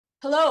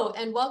Hello,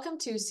 and welcome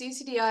to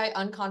CCDI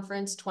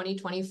UnConference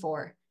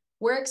 2024.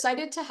 We're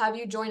excited to have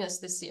you join us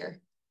this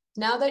year.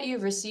 Now that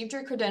you've received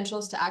your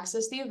credentials to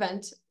access the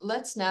event,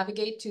 let's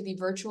navigate to the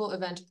virtual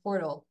event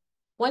portal.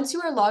 Once you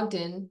are logged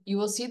in, you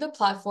will see the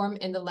platform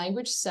in the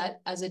language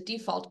set as a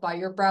default by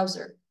your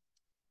browser.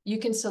 You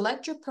can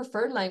select your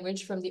preferred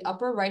language from the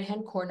upper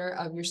right-hand corner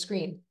of your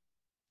screen.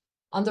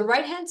 On the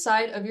right-hand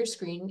side of your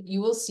screen, you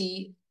will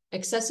see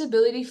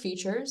accessibility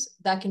features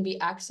that can be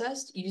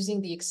accessed using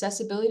the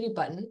accessibility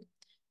button,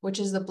 which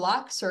is the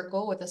black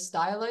circle with a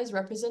stylized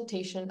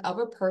representation of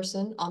a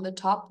person on the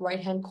top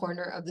right-hand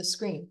corner of the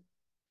screen.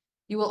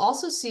 You will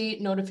also see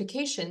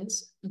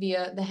notifications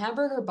via the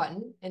hamburger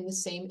button in the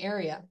same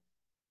area.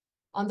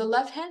 On the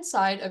left-hand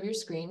side of your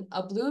screen,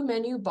 a blue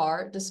menu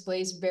bar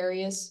displays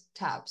various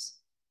tabs: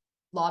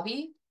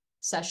 Lobby,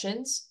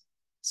 Sessions,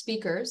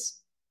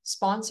 Speakers,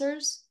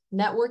 Sponsors,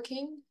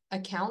 Networking,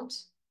 Account,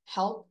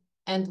 Help,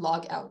 and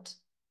Log Out.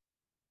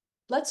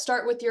 Let's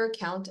start with your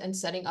account and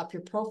setting up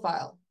your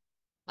profile.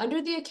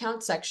 Under the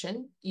Account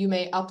section, you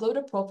may upload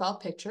a profile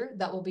picture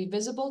that will be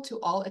visible to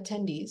all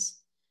attendees.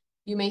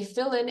 You may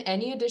fill in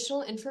any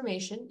additional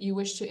information you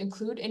wish to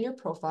include in your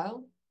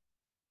profile.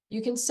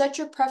 You can set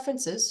your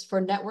preferences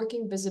for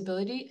networking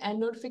visibility and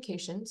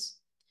notifications.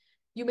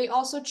 You may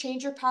also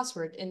change your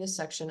password in this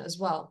section as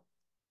well.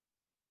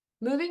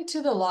 Moving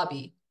to the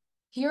lobby.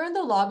 Here in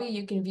the lobby,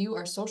 you can view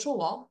our social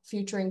wall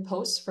featuring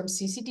posts from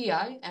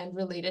CCDI and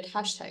related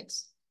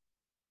hashtags.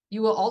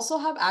 You will also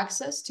have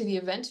access to the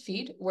event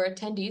feed where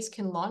attendees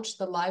can launch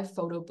the live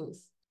photo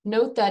booth.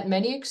 Note that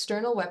many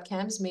external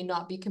webcams may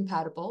not be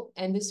compatible,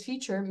 and this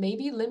feature may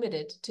be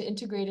limited to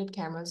integrated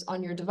cameras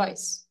on your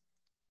device.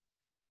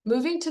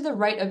 Moving to the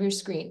right of your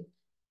screen,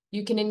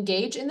 you can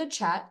engage in the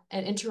chat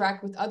and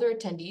interact with other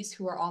attendees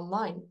who are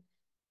online.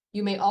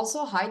 You may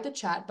also hide the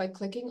chat by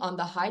clicking on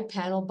the Hide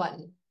Panel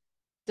button.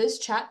 This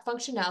chat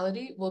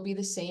functionality will be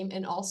the same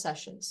in all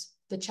sessions.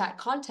 The chat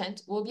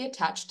content will be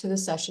attached to the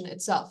session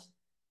itself.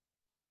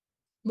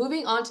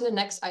 Moving on to the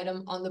next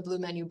item on the blue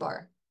menu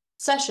bar.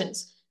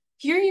 Sessions.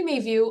 Here you may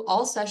view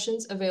all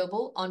sessions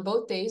available on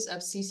both days of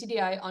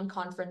CCDI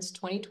UnConference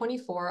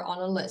 2024 on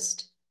a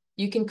list.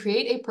 You can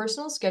create a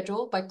personal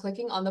schedule by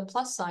clicking on the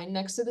plus sign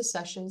next to the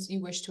sessions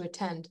you wish to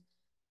attend.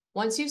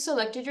 Once you've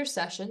selected your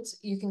sessions,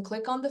 you can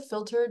click on the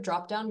Filter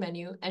drop-down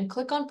menu and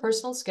click on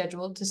Personal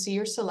Schedule to see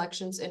your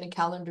selections in a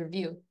calendar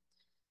view.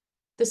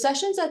 The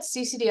sessions at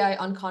CCDI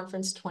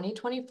UnConference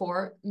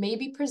 2024 may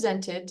be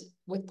presented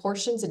with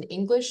portions in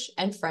English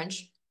and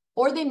French,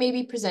 or they may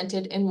be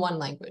presented in one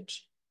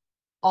language.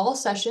 All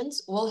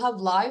sessions will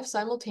have live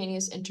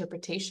simultaneous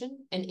interpretation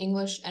in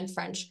English and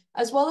French,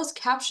 as well as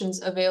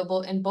captions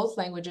available in both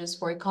languages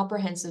for a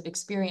comprehensive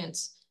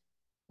experience.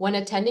 When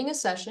attending a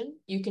session,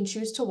 you can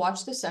choose to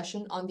watch the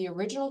session on the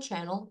original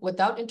channel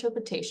without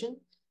interpretation,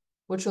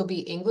 which will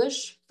be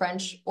English,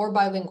 French, or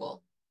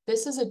bilingual.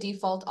 This is a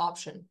default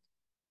option.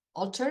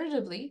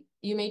 Alternatively,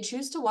 you may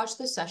choose to watch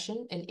the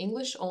session in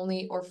English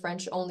only or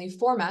French only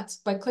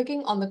formats by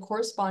clicking on the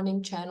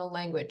corresponding channel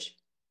language.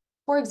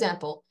 For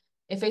example,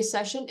 if a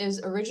session is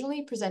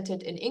originally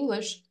presented in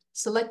English,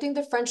 selecting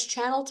the French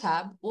channel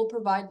tab will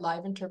provide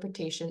live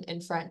interpretation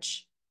in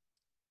French.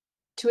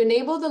 To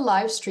enable the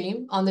live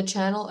stream on the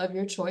channel of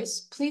your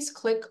choice, please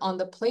click on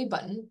the play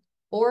button,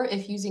 or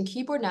if using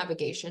keyboard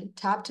navigation,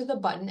 tap to the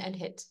button and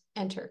hit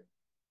enter.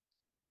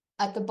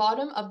 At the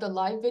bottom of the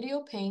live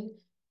video pane,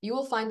 you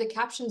will find the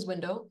captions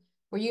window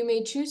where you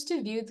may choose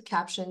to view the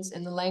captions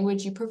in the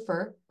language you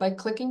prefer by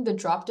clicking the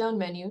drop-down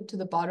menu to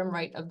the bottom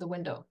right of the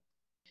window.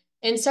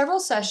 In several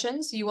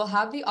sessions, you will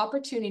have the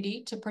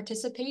opportunity to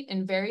participate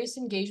in various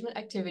engagement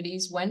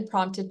activities when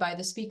prompted by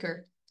the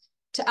speaker.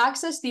 To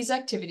access these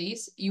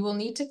activities, you will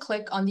need to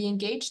click on the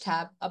Engage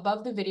tab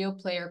above the video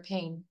player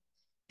pane.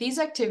 These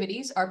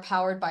activities are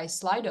powered by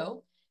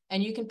Slido,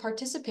 and you can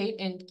participate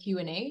in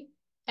Q&A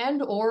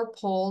and/or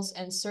polls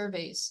and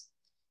surveys.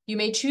 You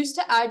may choose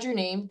to add your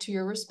name to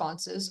your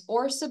responses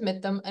or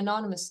submit them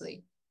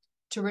anonymously.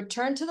 To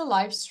return to the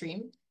live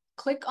stream,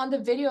 click on the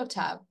Video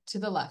tab to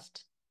the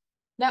left.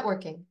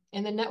 Networking.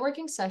 In the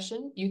networking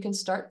session, you can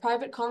start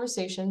private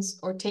conversations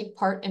or take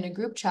part in a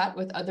group chat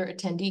with other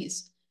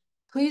attendees.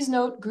 Please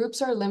note,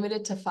 groups are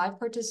limited to 5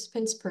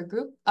 participants per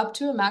group, up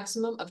to a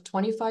maximum of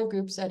 25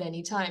 groups at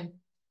any time.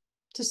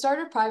 To start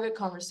a private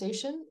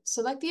conversation,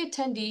 select the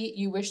attendee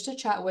you wish to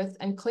chat with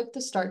and click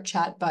the Start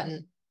Chat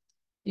button.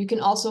 You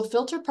can also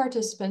filter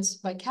participants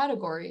by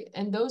category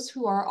and those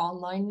who are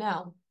online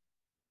now.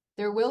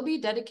 There will be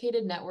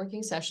dedicated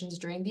networking sessions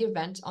during the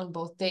event on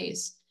both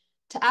days.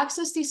 To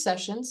access these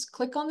sessions,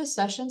 click on the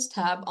Sessions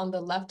tab on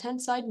the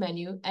left-hand side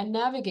menu and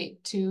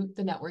navigate to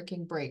the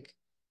networking break.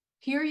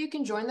 Here you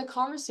can join the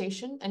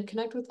conversation and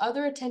connect with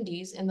other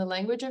attendees in the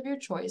language of your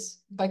choice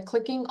by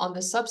clicking on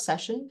the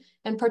sub-session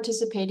and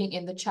participating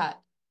in the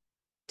chat.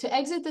 To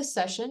exit this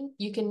session,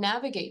 you can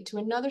navigate to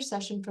another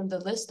session from the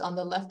list on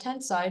the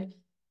left-hand side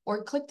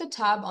or click the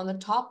tab on the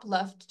top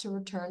left to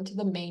return to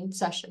the main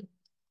session.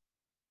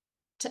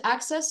 To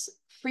access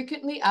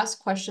frequently asked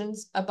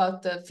questions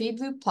about the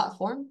Feedloop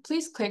platform,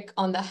 please click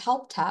on the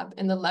Help tab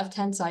in the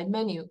left-hand side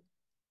menu.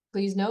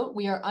 Please note,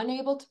 we are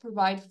unable to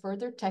provide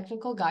further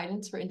technical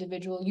guidance for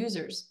individual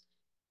users.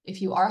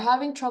 If you are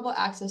having trouble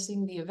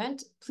accessing the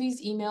event,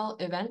 please email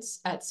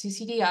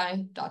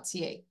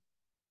events@ccdi.ca.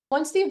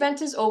 Once the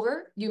event is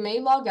over, you may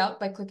log out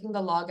by clicking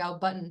the Log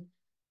Out button.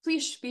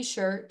 Please be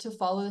sure to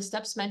follow the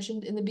steps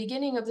mentioned in the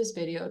beginning of this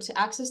video to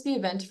access the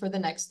event for the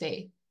next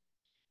day.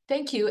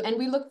 Thank you, and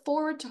we look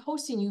forward to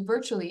hosting you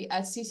virtually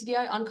at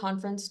CCDI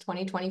UnConference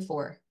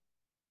 2024.